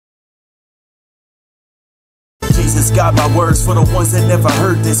Jesus got my words for the ones that never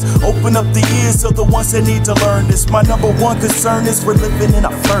heard this. Open up the ears of the ones that need to learn this. My number one concern is we're living in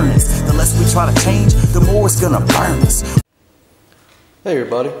a furnace. The less we try to change, the more it's gonna burn us. Hey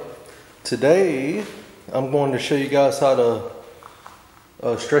everybody, today I'm going to show you guys how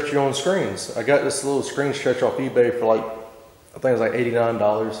to stretch your own screens. I got this little screen stretcher off eBay for like, I think it's like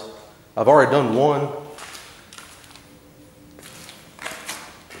 $89. I've already done one.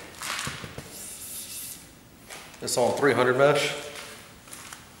 It's on 300 mesh.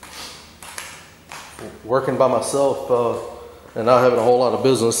 Working by myself and not having a whole lot of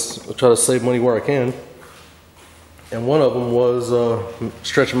business, I try to save money where I can. And one of them was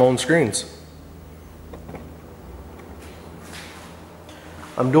stretching my own screens.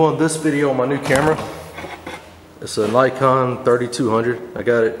 I'm doing this video on my new camera. It's a Nikon 3200. I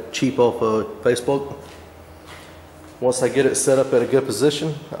got it cheap off of Facebook. Once I get it set up at a good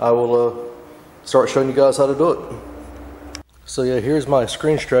position, I will start showing you guys how to do it. So yeah, here's my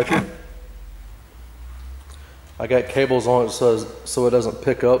screen stretcher. I got cables on it so it doesn't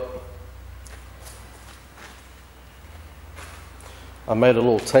pick up. I made a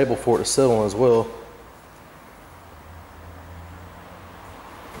little table for it to sit on as well.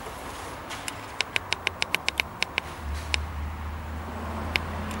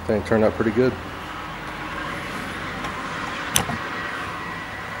 I think it turned out pretty good.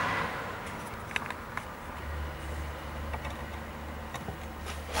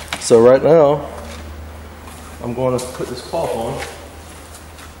 So right now, I'm going to put this cloth on.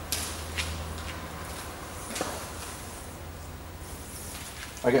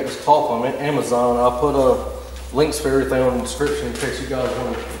 I got this cloth on Amazon. I'll put links for everything on the description in case you guys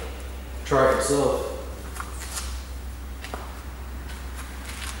want to try it yourself.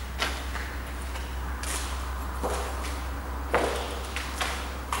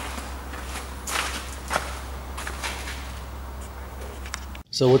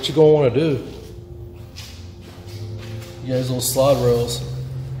 So what you're going to want to do, you got these little slide rails.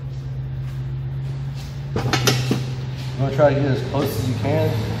 You're going to try to get as close as you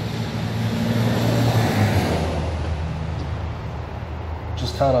can.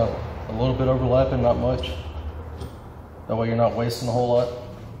 Just kind of a little bit overlapping, not much. That way you're not wasting a whole lot.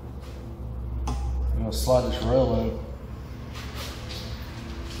 You're going to slide this rail in.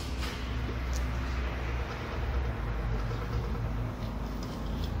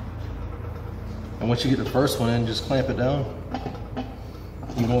 And once you get the first one in, just clamp it down.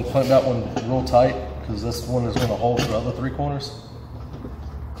 You're going to clamp that one real tight because this one is going to hold the other three corners.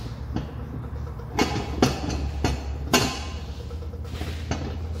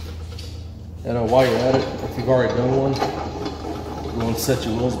 And while you're at it, if you've already done one, you want to set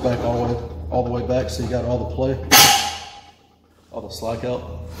your wheels back all the way back so you got all the play, all the slack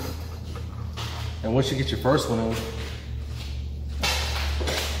out. And once you get your first one in,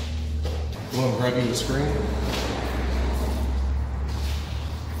 go ahead and grab you the screen.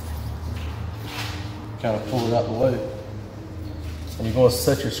 Kind of pull it out the way. And you're going to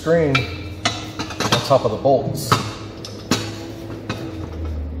set your screen on top of the bolts.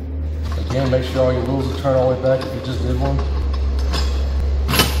 Again, make sure all your wheels are turned all the way back if you just did one.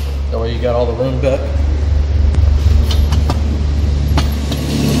 That way you got all the room back.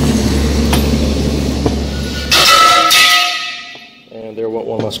 And there went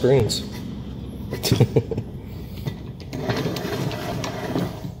one of my screens.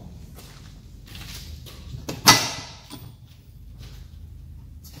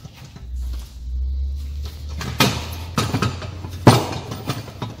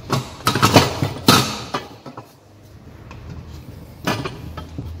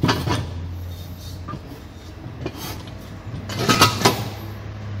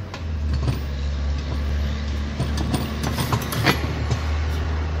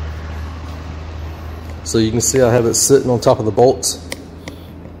 So you can see I have it sitting on top of the bolts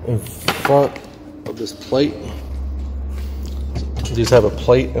in front of this plate. You just have a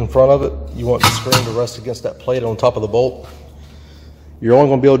plate in front of it. You want the screen to rest against that plate on top of the bolt. You're only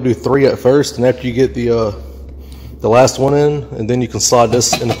going to be able to do 3 at first, and after you get the last one in, and then you can slide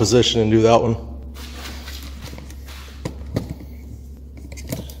this into position and do that one.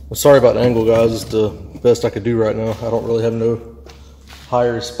 I'm sorry about the angle, guys. It's the best I could do right now. I don't really have no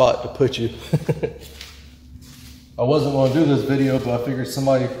higher spot to put you. I wasn't going to do this video, but I figured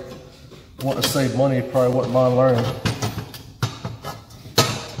somebody want to save money probably wouldn't mind learning.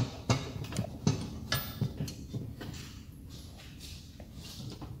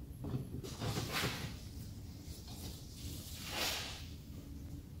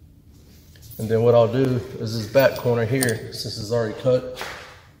 And then what I'll do is this back corner here, since it's already cut,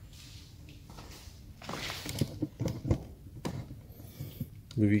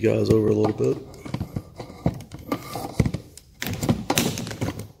 Move you guys over a little bit.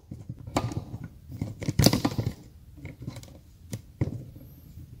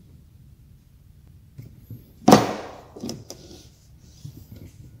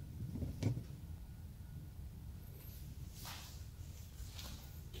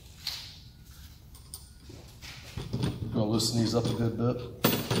 Gonna loosen these up a good bit.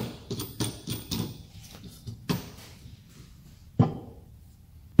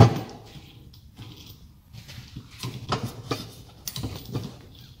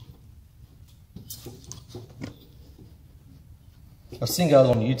 I've seen guys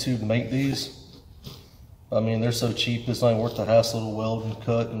on YouTube make these. I mean, they're so cheap, it's not even worth the hassle to weld and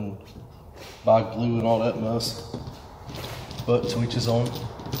cut and buy glue and all that mess. But to each his own.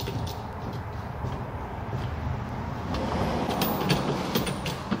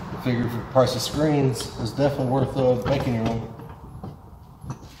 I figure for the price of screens, it's definitely worth making your own.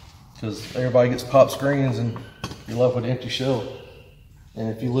 Because everybody gets pop screens and you're left with an empty shell. And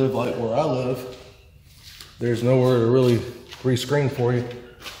if you live like where I live, there's nowhere to really re-screen for you,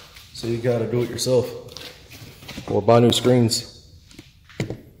 so you got to do it yourself or buy new screens.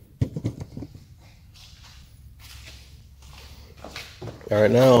 All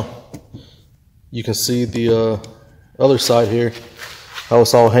right, now you can see the other side here, how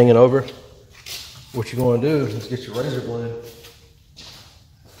it's all hanging over. What you're going to do is get your razor blade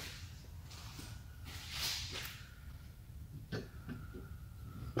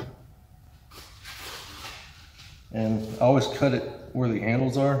and I always cut it where the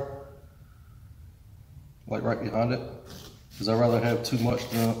handles are, like right behind it, because I'd rather have too much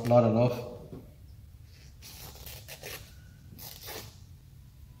than not enough.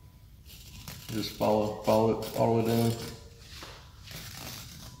 Just follow it all the way down.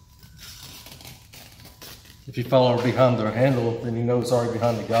 If you follow behind the handle, then you know it's already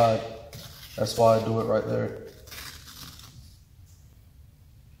behind the guide. That's why I do it right there.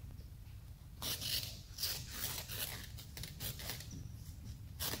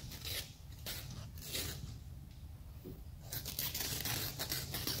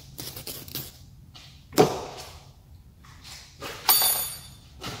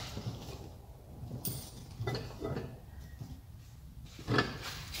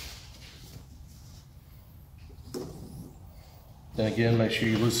 Then again, make sure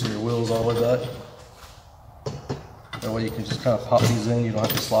you loosen your wheels all the way back. That way you can just kind of pop these in, you don't have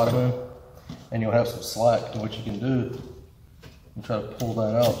to slide them in. And you'll have some slack. And what you can do, and try to pull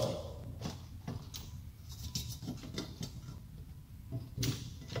that out.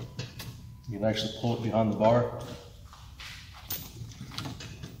 You can actually pull it behind the bar.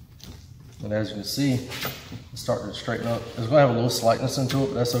 And as you can see, it's starting to straighten up. It's going to have a little slackness into it,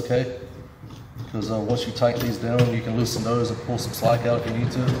 but that's okay. Because once you tighten these down, you can loosen those and pull some slack out if you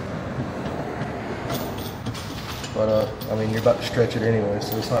need to. But I mean, you're about to stretch it anyway,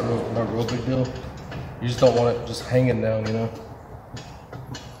 so it's not a real big deal. You just don't want it just hanging down, you know.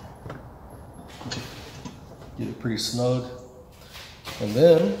 Get it pretty snug. And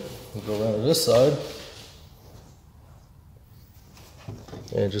then we'll go around to this side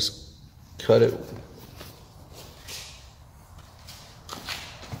and just cut it.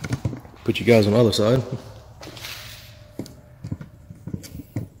 Put you guys on the other side.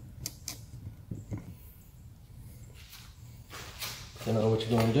 You know what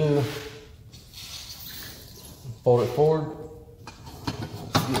you're going to do. Fold it forward.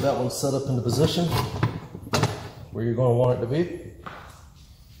 Get that one set up into position where you're going to want it to be.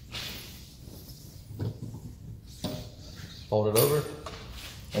 Fold it over.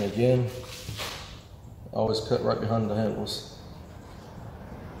 And again, always cut right behind the handles.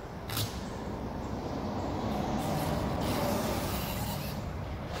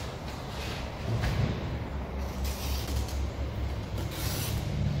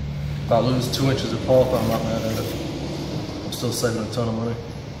 If I lose 2 inches of pulp, I'm not mad at it. I'm still saving a ton of money.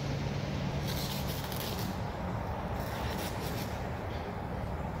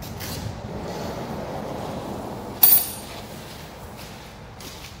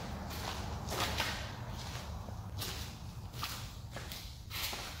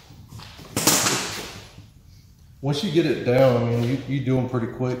 Once you get it down, I mean, you do them pretty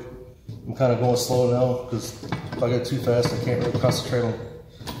quick. I'm kind of going slow now because if I go too fast, I can't really concentrate on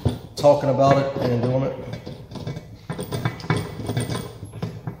talking about it and doing it.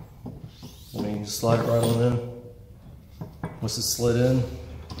 I mean, slide it right on in. Once it's slid in,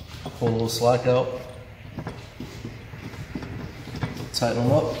 pull a little slack out. Tighten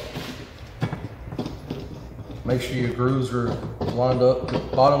them up. Make sure your grooves are lined up. The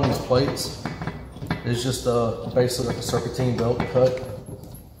bottom of these plates is just basically like a serpentine belt cut.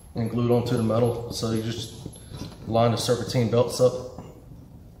 and glued onto the metal. So you just line the serpentine belts up.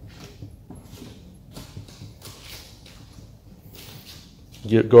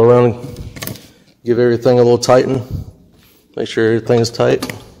 Go around and give everything a little tighten. Make sure everything's tight.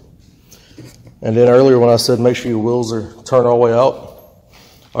 And then earlier when I said make sure your wheels are turned all the way out,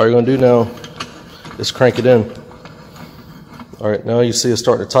 all you're going to do now is crank it in. All right, now you see it's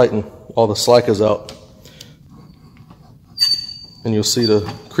starting to tighten. All the slack is out. And you'll see the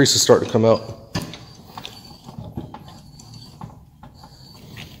creases start to come out.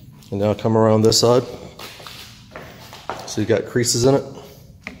 And now come around this side. So you got creases in it.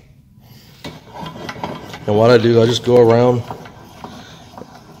 And what I do, I just go around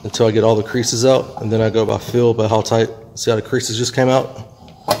until I get all the creases out, and then I go by feel, by how tight. See how the creases just came out?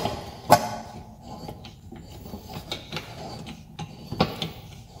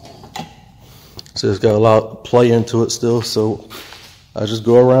 So it's got a lot of play into it still, so I just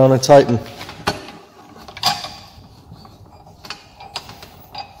go around and tighten.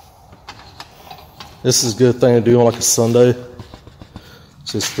 This is a good thing to do on like a Sunday.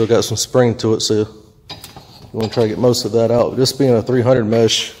 So it's still got some spring to it, so you want to try to get most of that out. This being a 300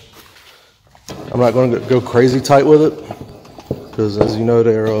 mesh, I'm not going to go crazy tight with it, because as you know,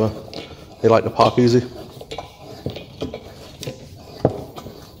 they like to pop easy.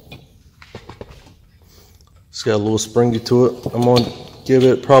 It's got a little springy to it. I'm going to give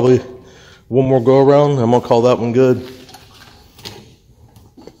it probably one more go around. I'm going to call that one good.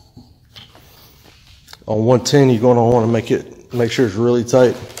 On 110, you're going to want to make sure it's really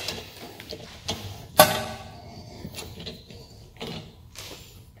tight.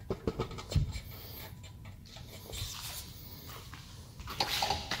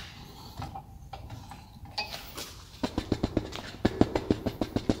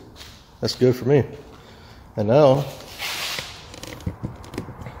 That's good for me. And now,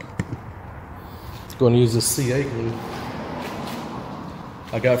 I'm going to use this CA glue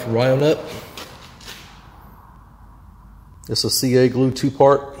I got from Ryonet. It's a CA glue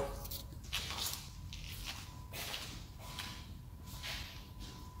 2-part.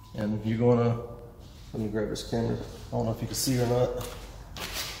 And you're going to, let me grab this camera. I don't know if you can see or not.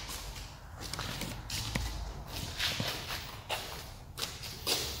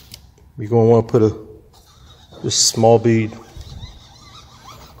 You're going to want to put just a small bead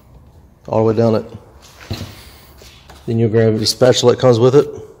all the way down it. Then you'll grab the spatula that comes with it,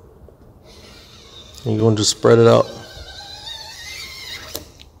 and you're going to just spread it out.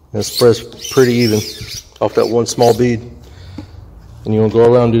 And it spreads pretty even off that one small bead. And you're going to go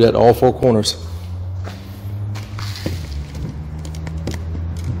around and do that in all 4 corners.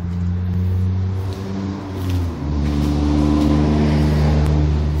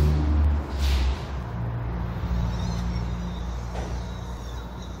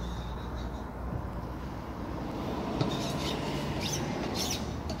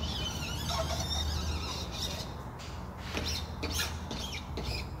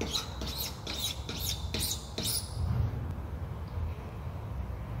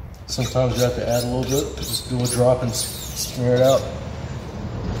 Sometimes you have to add a little bit, just do a drop and smear it out.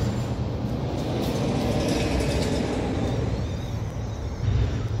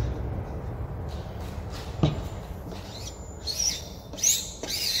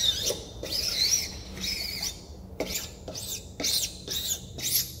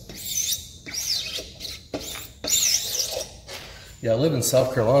 Yeah, I live in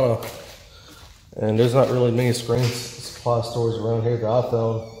South Carolina, and there's not really many screen supply stores around here that I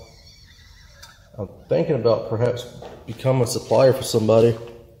found. I'm thinking about perhaps becoming a supplier for somebody.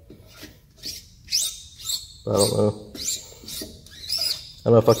 I don't know. I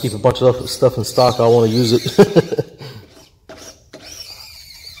don't know if I keep a bunch of stuff in stock, I want to use it.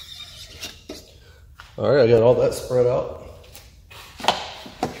 Alright, I got all that spread out.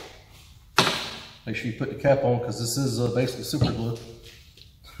 Make sure you put the cap on, because this is basically super glue.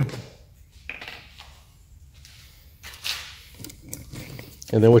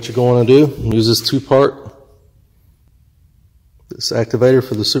 And then what you're going to do, use this 2-part, this activator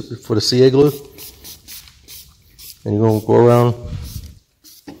for the CA glue, and you're going to go around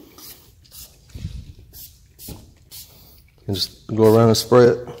and just go around and spray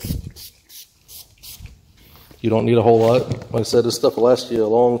it. You don't need a whole lot. Like I said, this stuff will last you a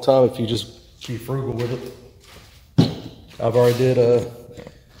long time if you just be frugal with it. I've already did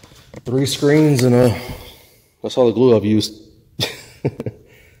 3 screens, and that's all the glue I've used.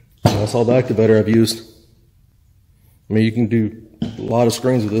 That's all the activator I've used. I mean, you can do a lot of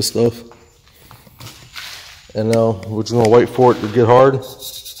screens with this stuff. And now we're just going to wait for it to get hard,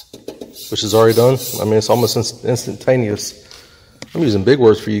 which is already done. I mean, it's almost instantaneous. I'm using big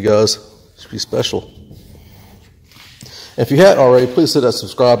words for you guys. It should be special. And if you hadn't already, please hit that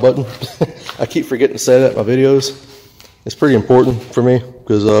subscribe button. I keep forgetting to say that in my videos. It's pretty important for me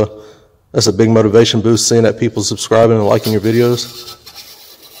because that's a big motivation boost, seeing that people subscribing and liking your videos.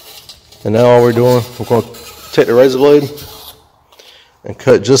 And now all we're doing, we're going to take the razor blade and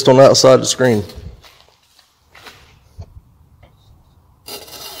cut just on the outside of the screen.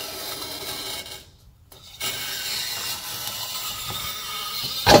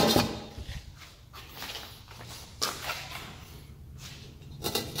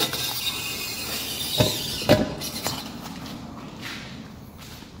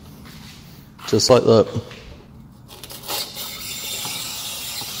 Just like that.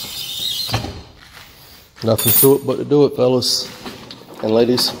 Nothing to it but to do it, fellas and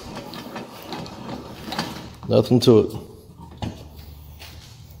ladies. Nothing to it.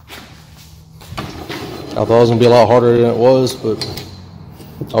 I thought it was going to be a lot harder than it was, but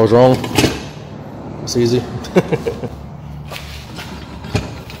I was wrong. It's easy.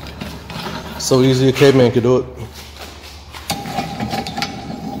 So easy a caveman could do it.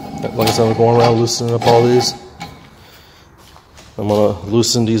 Like I said, I'm going around loosening up all these. I'm going to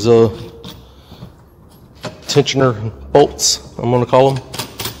loosen these tensioner bolts, I'm going to call them.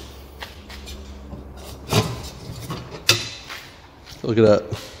 Look at that.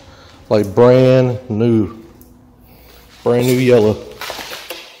 Like brand new yellow. I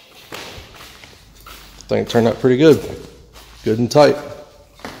think it turned out pretty good. Good and tight.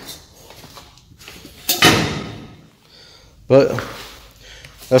 But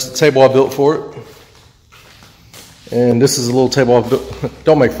that's the table I built for it. And this is a little table I built.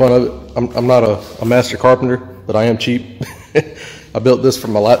 Don't make fun of it. I'm not a master carpenter, but I am cheap. I built this for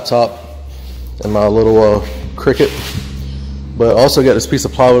my laptop and my little Cricut. But I also got this piece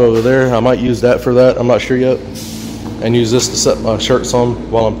of plywood over there. I might use that for that. I'm not sure yet. And use this to set my shirts on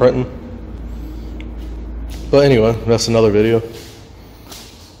while I'm printing. But anyway, that's another video.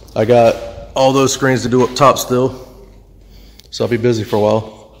 I got all those screens to do up top still. So I'll be busy for a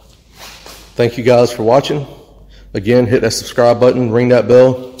while. Thank you guys for watching. Again, hit that subscribe button, ring that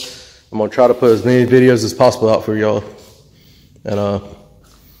bell. I'm going to try to put as many videos as possible out for y'all. And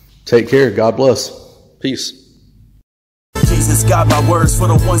take care. God bless. Peace. Jesus got my words for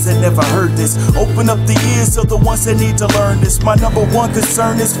the ones that never heard this. Open up the ears of the ones that need to learn this. My number one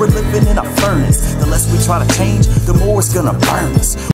concern is we're living in a furnace. The less we try to change, the more it's gonna burn us.